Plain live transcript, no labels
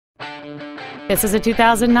This is a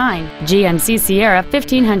 2009 GMC Sierra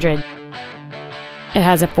 1500. It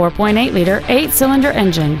has a 4.8-liter 8-cylinder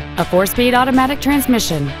engine, a 4-speed automatic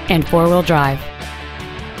transmission, and 4-wheel drive.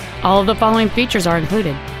 All of the following features are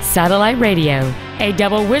included: satellite radio, a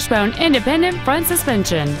double wishbone independent front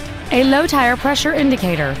suspension, a low tire pressure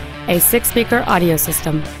indicator, a 6-speaker audio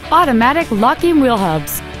system, automatic locking wheel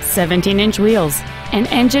hubs, 17-inch wheels, an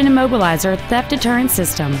engine immobilizer theft deterrent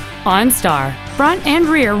system, OnStar, front and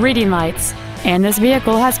rear reading lights, and this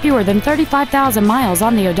vehicle has fewer than 35,000 miles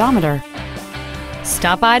on the odometer.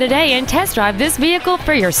 Stop by today and test drive this vehicle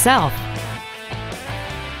for yourself.